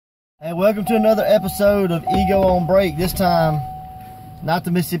Hey, welcome to another episode of Ego on Break. This time, not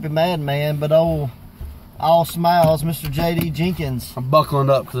the Mississippi Madman, but all smiles, Mr. Jd Jenkins. I'm buckling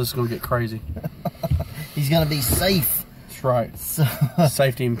up because it's going to get crazy. He's going to be safe. That's right. So,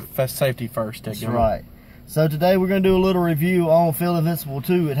 safety first. That's right. So today we're going to do a little review on Field Invincible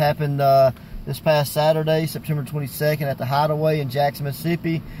 2. It happened this past Saturday, September 22nd at the Hideaway in Jackson,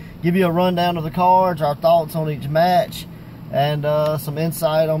 Mississippi. Give you a rundown of the cards, our thoughts on each match, and some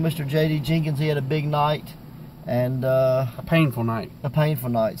insight on Mr. Jd Jenkins. He had a big night and a painful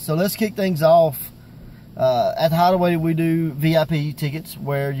night. So let's kick things off. At the Hideaway, we do VIP tickets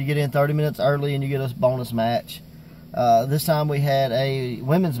where you get in 30 minutes early and you get a bonus match. This time we had a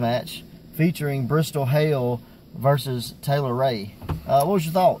women's match featuring Bristol Hale versus Taylor Ray. What was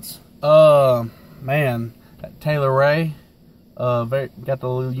your thoughts? Man, Taylor Ray got the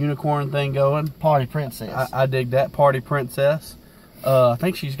little unicorn thing going. Party princess. I dig that. Party princess. I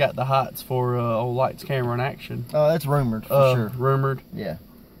think she's got the hots for old lights, camera, and action. It's rumored for sure. Rumored. Yeah.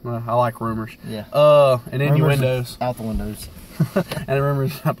 I like rumors. Yeah. And innuendos. Out the windows. And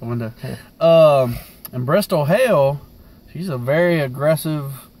rumors out the window. Yeah. And Bristol Hale, she's a very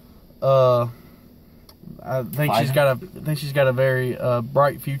aggressive. I think she's got a very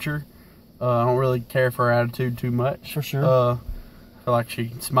bright future. I don't really care for her attitude too much. For sure. I feel like she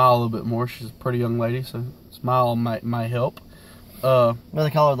can smile a little bit more. She's a pretty young lady, so smile might help. Well,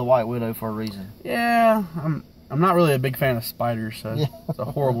 they call her the White Widow for a reason. Yeah, I'm not really a big fan of spiders, so yeah. It's a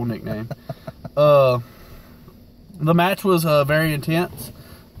horrible nickname. The match was very intense.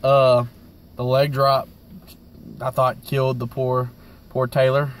 The leg drop, I thought, killed the poor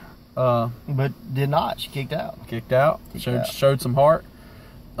Taylor. But did not. She kicked out. Showed some heart.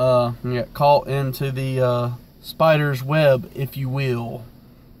 Got caught into the spider's web, if you will.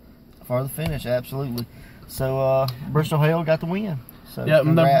 For the finish, absolutely. So Bristol Hale got the win. So yeah,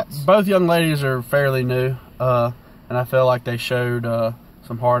 congrats. Both young ladies are fairly new, and I feel like they showed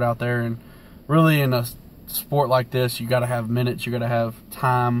some heart out there. And really, in a sport like this, you got to have minutes, you got to have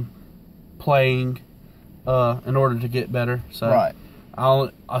time playing in order to get better. So right.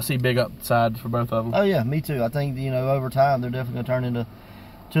 I see big upside for both of them. Oh yeah, me too. I think over time they're definitely going to turn into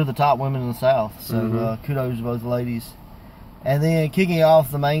two of the top women in the South. So kudos to both ladies. And then kicking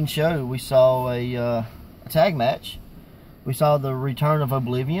off the main show, we saw a tag match. We saw the return of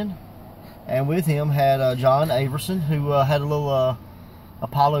Oblivion, and with him had John Averson, who had a little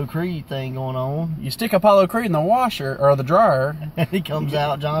Apollo Creed thing going on. You stick Apollo Creed in the washer or the dryer, and he comes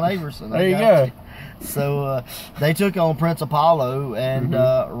out John Averson. There you go. So they took on Prince Apollo and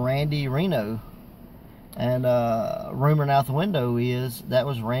Randy Reno. And rumor out the window is that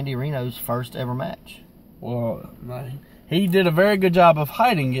was Randy Reno's first ever match. Well, he did a very good job of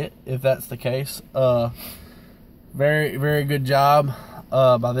hiding it, if that's the case. Very, very good job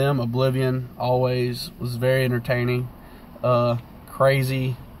by them. Oblivion always was very entertaining.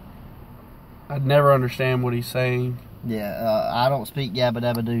 Crazy. I'd never understand what he's saying. Yeah, I don't speak yabba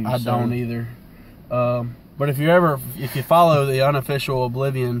dabba doo. I don't either. But if you follow the unofficial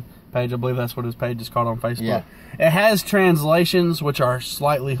Oblivion page, I believe that's what his page is called on Facebook. Yeah. It has translations which are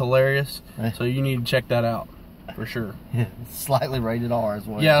slightly hilarious, so you need to check that out for sure. Yeah, slightly rated R as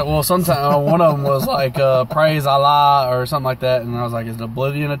well. Yeah, well, sometimes one of them was like praise Allah or something like that, and I was like, is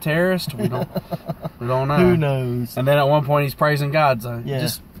Oblivion a terrorist? We don't know. Who knows? And then at one point he's praising God, so yeah.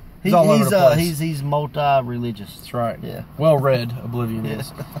 he's all over the place. He's multi-religious. That's right. Yeah. Well read, Oblivion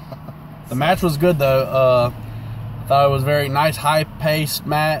is. The match was good though. I thought it was a very nice, high-paced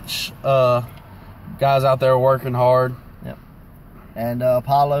match. Guys out there working hard. Yep. And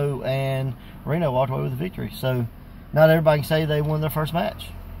Apollo and Reno walked away with the victory. So not everybody can say they won their first match.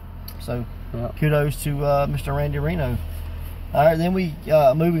 So kudos to Mr. Randy Reno. All right, then we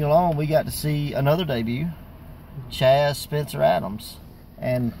moving along, we got to see another debut, Chaz Spencer Adams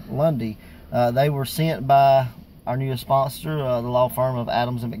and Lundy. They were sent by our newest sponsor, the law firm of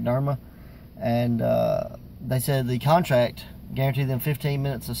Adams and McDermott, and they said the contract guaranteed them 15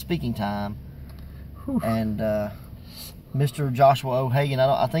 minutes of speaking time. Whew. And Mr. Joshua O'Hagan,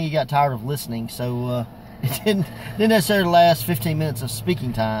 I think he got tired of listening, so it didn't necessarily last 15 minutes of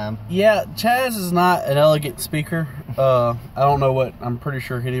speaking time. Yeah, Chaz is not an elegant speaker. I don't know what. I'm pretty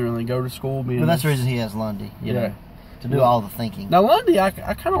sure he didn't really go to school. But that's the reason he has Lundy, you know, to do all the thinking. Now Lundy, I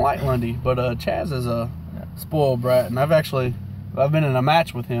kind of like Lundy, but Chaz is a spoiled brat, and I've been in a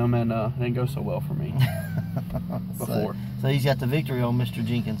match with him, and it didn't go so well for me before. So he's got the victory on Mr.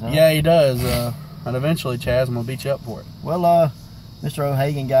 Jenkins, huh? Yeah, he does. And eventually, Chaz, I'm going to beat you up for it. Well, Mr.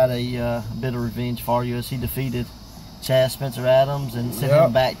 O'Hagan got a bit of revenge for you as he defeated Chaz Spencer Adams and sent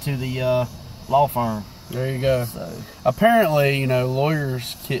him back to the law firm. There you go. So apparently, you know,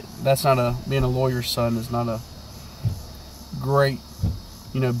 being a lawyer's son is not a great,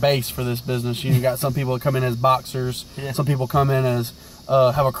 you know, base for this business. You got some people that come in as boxers. Yeah. Some people come in as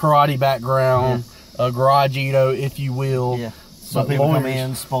have a karate background, a garage Ito, if you will. Yeah. Some people come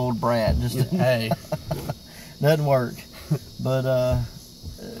in spoiled brat. Just hey, doesn't work. But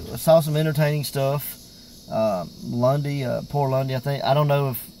saw some entertaining stuff. Lundy, poor Lundy. I don't know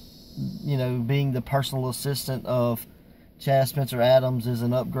if, you know, being the personal assistant of Chad Spencer Adams is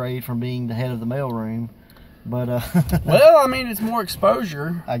an upgrade from being the head of the mailroom. But well, I mean, it's more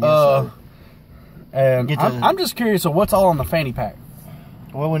exposure. I guess so. And I'm just curious of what's all in the fanny pack.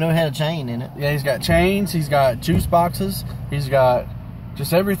 Well, we know it had a chain in it. Yeah, he's got chains. He's got juice boxes. He's got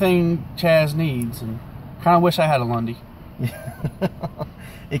just everything Chaz needs. And kind of wish I had a Lundy.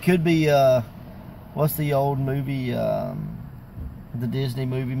 It could be, what's the old movie, the Disney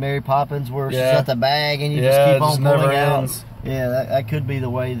movie, Mary Poppins, where she's got the bag and you just keep on pulling out. Yeah, that could be the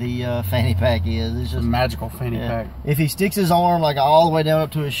way the fanny pack is. It's just a magical fanny pack. If he sticks his arm like all the way down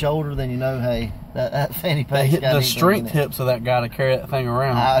up to his shoulder, then you know, hey, that fanny pack got the strength hips of that guy to carry that thing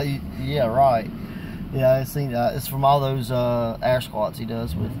around. Yeah, right. Yeah, I've seen it's from all those air squats he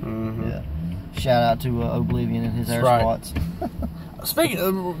does with. Yeah. Shout out to Oblivion and his air squats. Speaking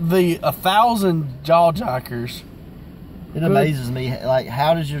of the 1,000 jaw jackers, it amazes me. Like,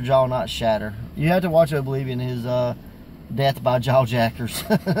 how does your jaw not shatter? You have to watch Oblivion, his death by jaw jackers,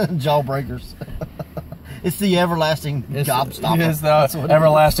 jaw breakers. It's the everlasting gobstopper. It's the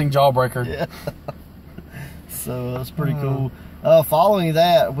everlasting jawbreaker. Yeah. So that's pretty cool. Following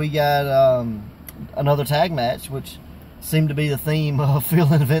that, we got another tag match, which seemed to be the theme of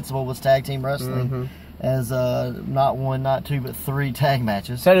Feeling Invincible was tag team wrestling. As not one, not two, but 3 tag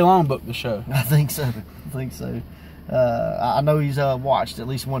matches. Teddy Long booked the show. I think so. I know he's watched at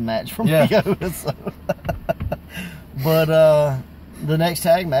least one match from Rio. So. But the next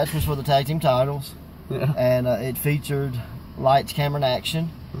tag match was for the tag team titles. Yeah. And it featured Lights, Camera, and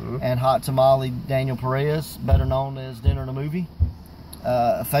Action and Hot Tamale Daniel Perez, better known as Dinner in a Movie,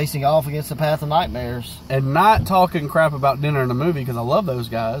 facing off against the Path of Nightmares. And not talking crap about Dinner in a Movie because I love those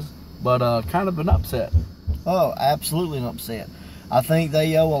guys, but kind of an upset. Oh, absolutely an upset. I think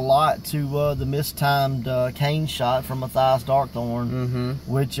they owe a lot to the mistimed cane shot from Matthias Darkthorn,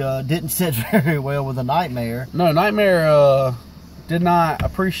 which didn't sit very well with the Nightmare. No, Nightmare did not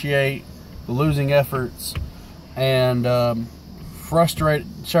appreciate the losing efforts and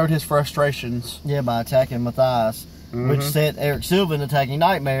showed his frustrations. Yeah, by attacking Matthias, which set Eric Sylvan attacking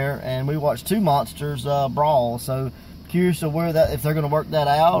Nightmare, and we watched 2 monsters brawl. So curious to if they're going to work that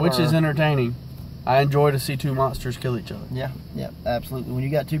out, which is entertaining. I enjoy to see 2 monsters kill each other. Yeah, absolutely. When you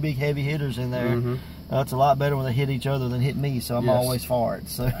got 2 big heavy hitters in there, it's a lot better when they hit each other than hit me. So I'm always for it.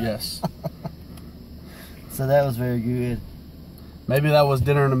 So yes. So that was very good. Maybe that was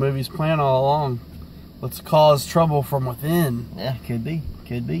Dinner in the Movie's plan all along. Let's cause trouble from within. Yeah, could be.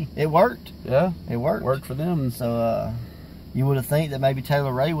 It worked. Yeah, it worked. Worked for them. So you would have think that maybe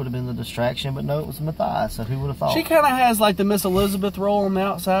Taylor Ray would have been the distraction, but no, it was Matthias. So who would have thought? She kind of has like the Miss Elizabeth role on the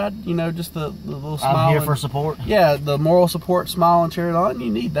outside. You know, just the little smile. I'm here for support. Yeah, the moral support, smile and cheer it on.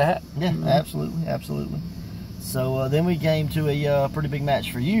 You need that. Yeah, absolutely. So then we came to a pretty big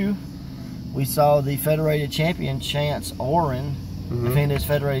match for you. We saw the Federated Champion Chance Oren defend his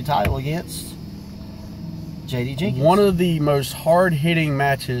Federated title against Jd Jenkins. One of the most hard-hitting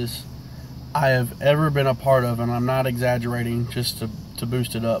matches I have ever been a part of, and I'm not exaggerating, just to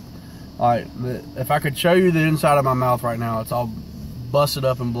boost it up. Like, if I could show you the inside of my mouth right now, it's all busted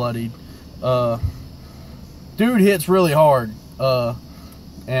up and bloodied. Dude hits really hard,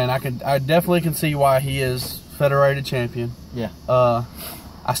 and I definitely can see why he is Federated Champion. Yeah.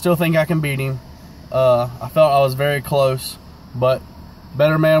 I still think I can beat him. I felt I was very close, but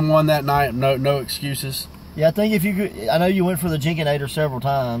better man won that night. No excuses. Yeah, I think if you could, I know you went for the Jenkinator several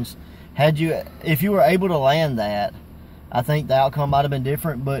times. If you were able to land that, I think the outcome might have been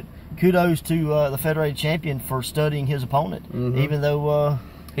different. But kudos to the Federated Champion for studying his opponent, even though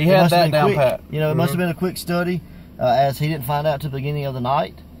he had that down pat. You know, it must have been a quick study, as he didn't find out to the beginning of the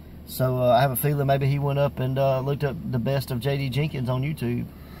night. So I have a feeling maybe he went up and looked up the best of Jd Jenkins on YouTube.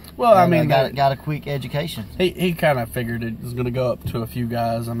 Well, I mean, got a quick education. He kind of figured it was going to go up to a few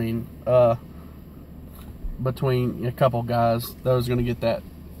guys. I mean, between a couple guys, those going to get that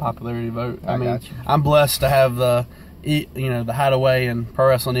popularity vote. I mean, I'm blessed to have the Hideaway and Pro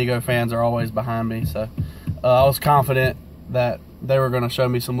Wrestling Ego fans are always behind me. So I was confident that they were going to show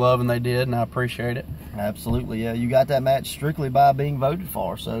me some love, and they did, and I appreciate it. Absolutely, yeah. You got that match strictly by being voted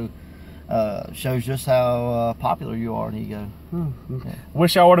for. So shows just how popular you are in ego. Yeah.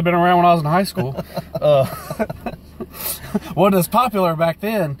 Wish I would have been around when I was in high school. Wasn't as popular back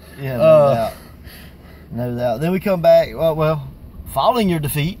then. Yeah, no doubt. No doubt. Then we come back. Well, following your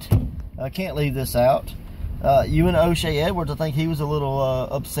defeat, I can't leave this out. You and O'Shea Edwards, I think he was a little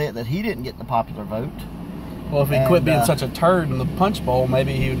upset that he didn't get the popular vote. Well, if he quit being such a turd in the punch bowl,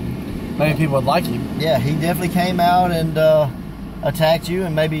 maybe people would like him. Yeah, he definitely came out and attacked you,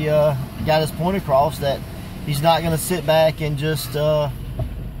 and maybe got his point across that he's not going to sit back and just let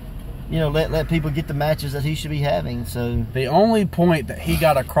people get the matches that he should be having. So the only point that he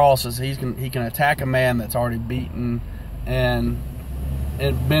got across is he can attack a man that's already beaten and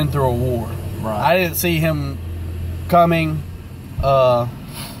been through a war. Right. I didn't see him coming when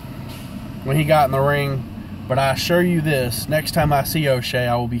he got in the ring. But I assure you this, next time I see O'Shea,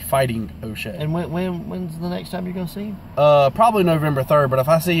 I will be fighting O'Shea. And when's the next time you're going to see him? Probably November 3rd, but if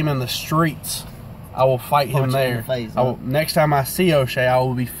I see him in the streets, I will fight him there. In the face, huh? Next time I see O'Shea, I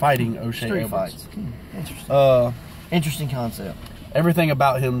will be fighting O'Shea. Street Edwards. fights. Interesting. Interesting concept. Everything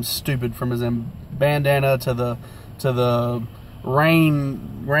about him's stupid, from his bandana to the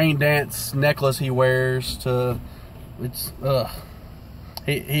rain dance necklace he wears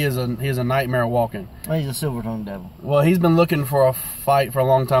He is a nightmare walking. Well, he's a silver-tongued devil. Well, he's been looking for a fight for a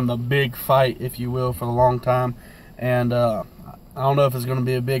long time, the big fight, if you will, for a long time. And I don't know if it's going to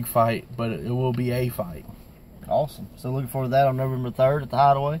be a big fight, but it will be a fight. Awesome. So looking forward to that on November 3rd at the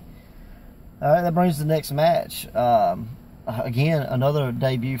Hideaway. All right, that brings us to the next match. Again, another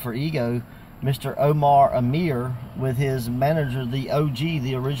debut for Ego. Mr. Omar Amir with his manager, the OG,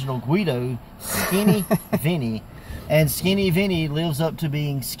 the original Guido, Skinny Vinny. And Skinny Vinny lives up to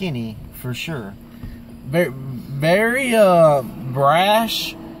being skinny for sure. Very, very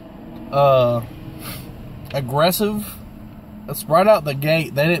brash, aggressive. That's right out the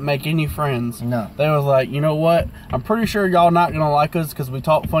gate. They didn't make any friends. No. They was like, you know what? I'm pretty sure y'all not gonna like us because we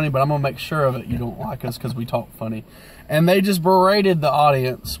talk funny, but I'm gonna make sure of it. You don't like us because we talk funny. And they just berated the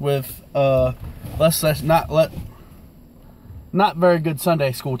audience with not very good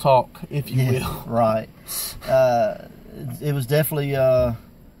Sunday school talk, if you will. Right. It was definitely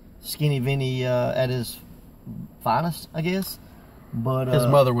Skinny Vinny at his finest, I guess. But his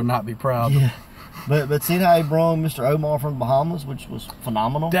mother would not be proud. Yeah. But seeing how he brought Mr. Omar from the Bahamas, which was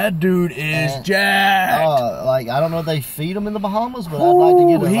phenomenal. That dude is jacked. Like, I don't know if they feed him in the Bahamas, but I'd like to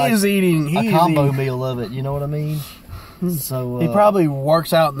get a combo meal of it. You know what I mean? So he probably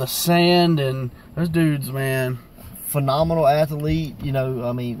works out in the sand, and those dudes, man. Phenomenal athlete,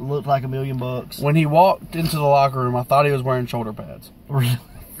 I mean, looked like $1 million. When he walked into the locker room, I thought he was wearing shoulder pads. Really?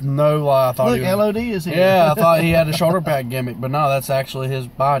 No lie, I thought Look, LOD is here. Yeah, I thought he had a shoulder pad gimmick, but no, that's actually his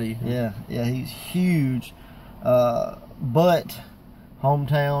body. Yeah, he's huge. But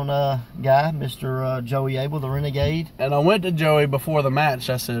hometown guy, Mr. Joey Abel, the Renegade. And I went to Joey before the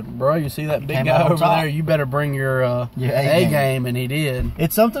match. I said, bro, you see that big guy over there? You better bring your A game, and he did.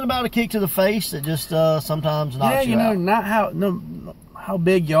 It's something about a kick to the face that just sometimes knocks you out. Not how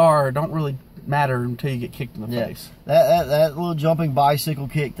big you are don't really matter until you get kicked in the face. That little jumping bicycle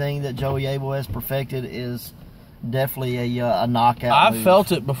kick thing that Joey Abel has perfected is definitely a knockout. I've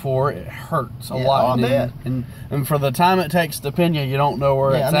felt it before. It hurts a lot. And for the time it takes to pin you, you don't know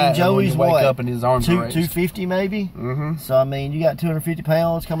where it's at. Joey's wake up and his arms are raised. 250 maybe. Mm-hmm. So I mean, you got 250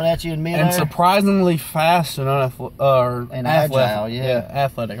 pounds coming at you in midair. And surprisingly fast and agile. Yeah,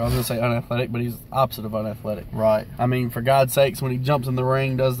 athletic. I was gonna say unathletic, but he's opposite of unathletic. Right. I mean, for God's sakes, when he jumps in the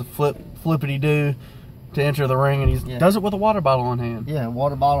ring, does the flippity do to enter the ring, and he does it with a water bottle in hand. Yeah,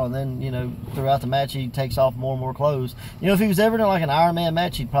 water bottle, and then, throughout the match, he takes off more and more clothes. If he was ever in like an Iron Man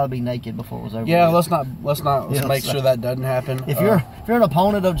match, he'd probably be naked before it was over. Yeah, let's make sure that doesn't happen. If you're an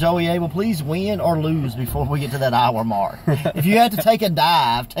opponent of Joey Abel, please win or lose before we get to that hour mark. If you have to take a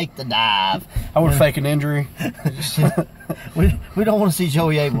dive, take the dive. I would fake an injury. We don't want to see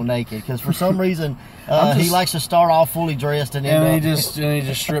Joey Abel naked, because for some reason he likes to start off fully dressed and he just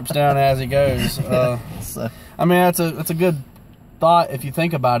strips down as he goes. I mean, that's a good thought if you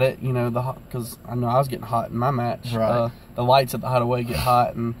think about it. Because I know I was getting hot in my match. Right. The lights at the Hideaway get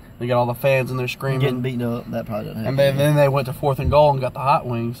hot, and they got all the fans in there screaming, getting beaten up. That probably doesn't happen. And then they went to 4th and goal and got the hot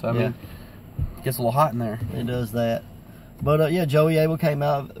wings. I mean, it gets a little hot in there. It does that. But Joey Abel came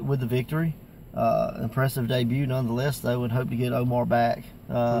out with the victory. Impressive debut nonetheless, though, and hope to get Omar back.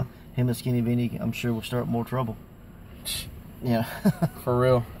 Him and Skinny Vinny, I'm sure, will start more trouble. Yeah. For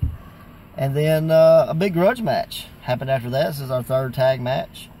real. And then a big grudge match happened after that. This is our 3rd tag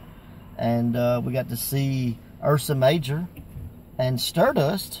match. And we got to see Ursa Major and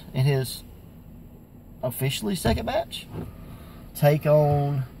Stardust in his officially 2nd match take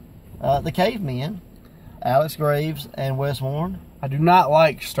on the Cavemen, Alex Graves and Wes Warren. I do not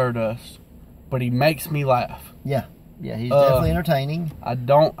like Stardust, but he makes me laugh. Yeah, he's definitely entertaining. I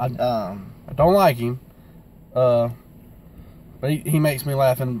don't like him, but he makes me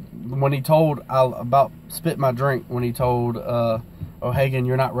laugh. And when he told, I about spit my drink when he told O'Hagan,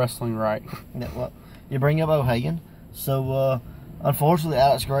 "You're not wrestling right." Yeah, well, you bring up O'Hagan, so unfortunately,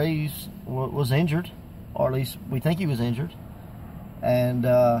 Alex Graves was injured, or at least we think he was injured, and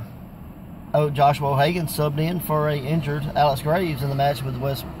Joshua O'Hagan subbed in for a injured Alex Graves in the match with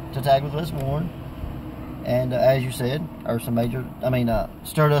to tag with Wes Warren. And as you said,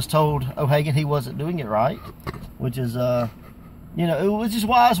 Stardust told O'Hagan he wasn't doing it right, which is, it was just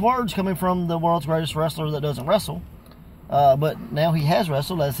wise words coming from the world's greatest wrestler that doesn't wrestle. But now he has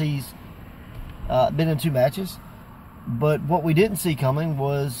wrestled, as he's been in 2 matches. But what we didn't see coming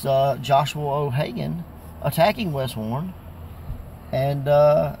was Joshua O'Hagan attacking Wes Warren and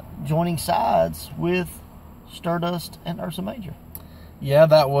joining sides with Stardust and Ursa Major. Yeah,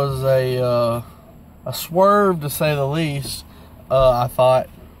 that was a swerve, to say the least. I thought,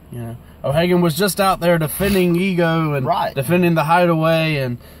 O'Hagan was just out there defending Ego and defending the Hideaway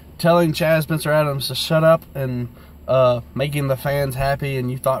and telling Chad Spencer Adams to shut up and making the fans happy.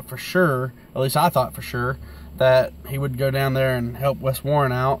 And you thought for sure, at least I thought for sure, that he would go down there and help Wes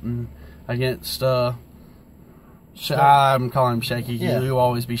Warren out and against I'm calling him Shaky. Yeah. He'll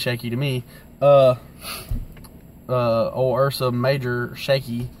always be Shaky to me. Old Ursa Major,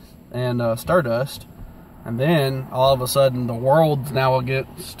 Shaky, and Stardust. And then, all of a sudden, the world's now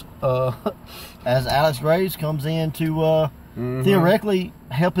against... as Alex Graves comes in to theoretically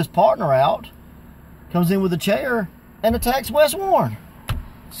help his partner out, comes in with a chair and attacks Wes Warren.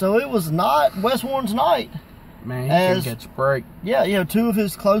 So it was not Wes Warren's night. Man, he can catch a break. Yeah, 2 of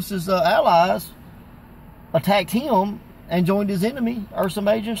his closest allies attacked him and joined his enemy, Ursa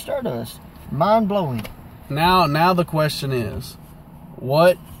Major and Stardust. Mind-blowing. Now the question is,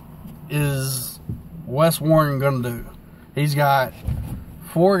 what is Wes Warren going to do? He's got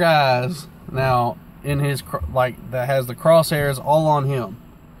 4 guys now in his, that has the crosshairs all on him.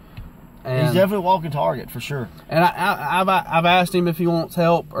 And he's definitely a walking target, for sure. And I've asked him if he wants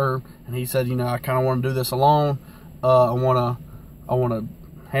help, and he said, I kind of want to do this alone. I want to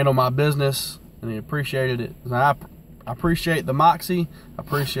handle my business, and he appreciated it. And I appreciate the moxie.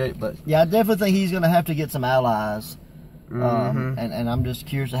 But yeah, I definitely think he's going to have to get some allies. And I'm just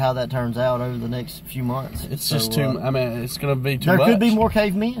curious to how that turns out over the next few months. It's just too. It's going to be too much. There could be more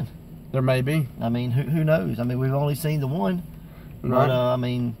cavemen. There may be. Who knows? we've only seen the one, but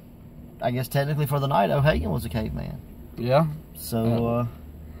I guess technically for the night, O'Hagan was a caveman. Yeah. So,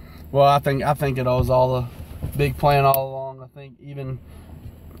 well, I think it was all a big plan all along. I think even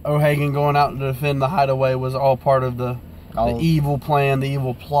O'Hagan going out to defend the Hideaway was all part of the evil plan, the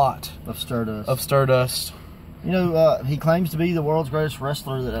evil plot of Stardust. He claims to be the world's greatest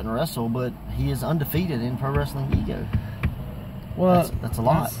wrestler that doesn't wrestle, but he is undefeated in Pro Wrestling Ego. Well, that's a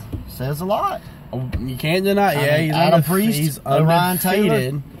lot. Says a lot. You can't deny it. Yeah, he's Adam Priest, Ryan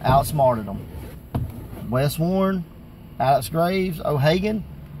Taylor outsmarted him. Wes Warren, Alex Graves, O'Hagan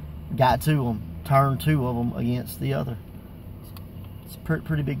got to them, turned 2 of them against the other. It's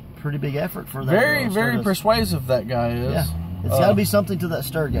pretty big effort for that. Very persuasive that guy is. Yeah, it's got to be something to that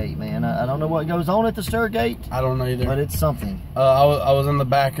Stirgate, man. I don't know what goes on at the Stirgate. I don't know either, but it's something. I was in the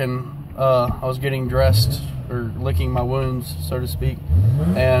back and I was getting dressed or licking my wounds, so to speak,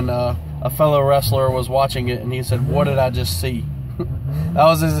 and a fellow wrestler was watching it, and he said, "What did I just see?"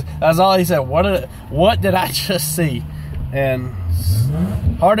 That's all he said. What did I just see? And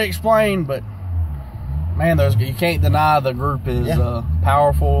hard to explain, but man, you can't deny the group is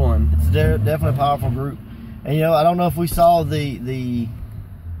powerful, and it's definitely a powerful group. And I don't know if we saw the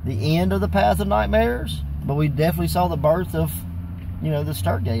end of the Path of Nightmares, but we definitely saw the birth of the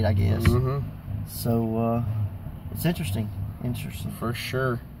Stargate, I guess. So it's interesting for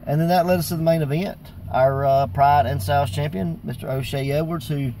sure. And then that led us to the main event. Our Pride and Styles champion, Mr. O'Shea Edwards,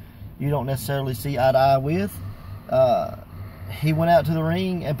 who you don't necessarily see eye to eye with, he went out to the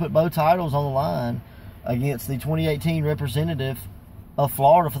ring and put both titles on the line against the 2018 representative of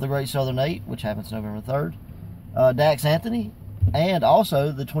Florida for the Great Southern 8, which happens November 3rd, Dax Anthony, and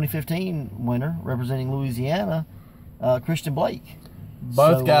also the 2015 winner representing Louisiana, Christian Blake.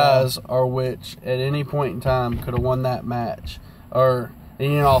 Both guys are which at any point in time could have won that match. Or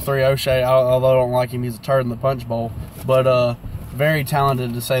all 3, O'Shea, although I don't like him, he's a turd in the punch bowl, but very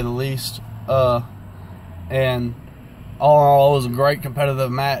talented to say the least. And all in all, it was a great competitive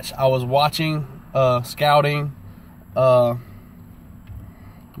match. I was watching, scouting, but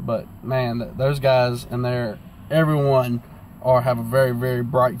man, those guys and everyone are have a very, very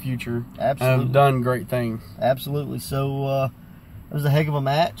bright future. Absolutely. And have done great things. Absolutely. So it was a heck of a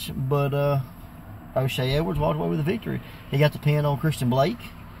match, but O'Shea Edwards walked away with a victory. He got the pin on Christian Blake,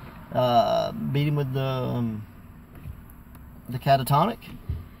 beat him with the catatonic,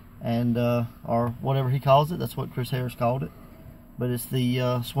 and or whatever he calls it. That's what Chris Harris called it. But it's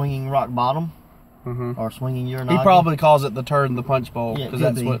the swinging rock bottom, or swinging urinati. He probably calls it the turd in the punch bowl, Yeah, because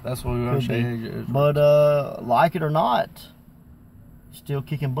that's what O'Shea is. But like it or not, still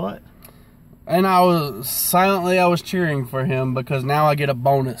kicking butt. And I was cheering for him, because now I get a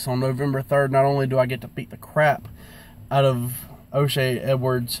bonus on November 3rd. Not only do I get to beat the crap out of O'Shea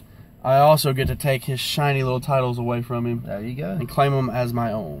Edwards, I also get to take his shiny little titles away from him. There you go. And claim them as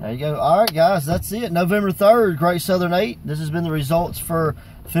my own. There you go. All right, guys, that's it. November 3rd, Great Southern 8. This has been the results for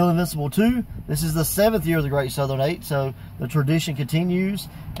Feel Invincible 2. This is the 7th year of the Great Southern 8, so the tradition continues.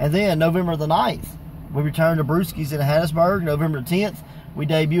 And then November the 9th, we return to Brewski's in Hattiesburg. November 10th, we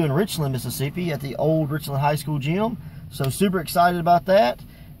debut in Richland, Mississippi at the old Richland High School gym. So super excited about that.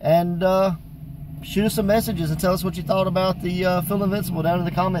 And shoot us some messages and tell us what you thought about the Feel Invincible down in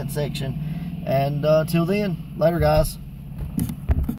the comment section. And till then, later, guys.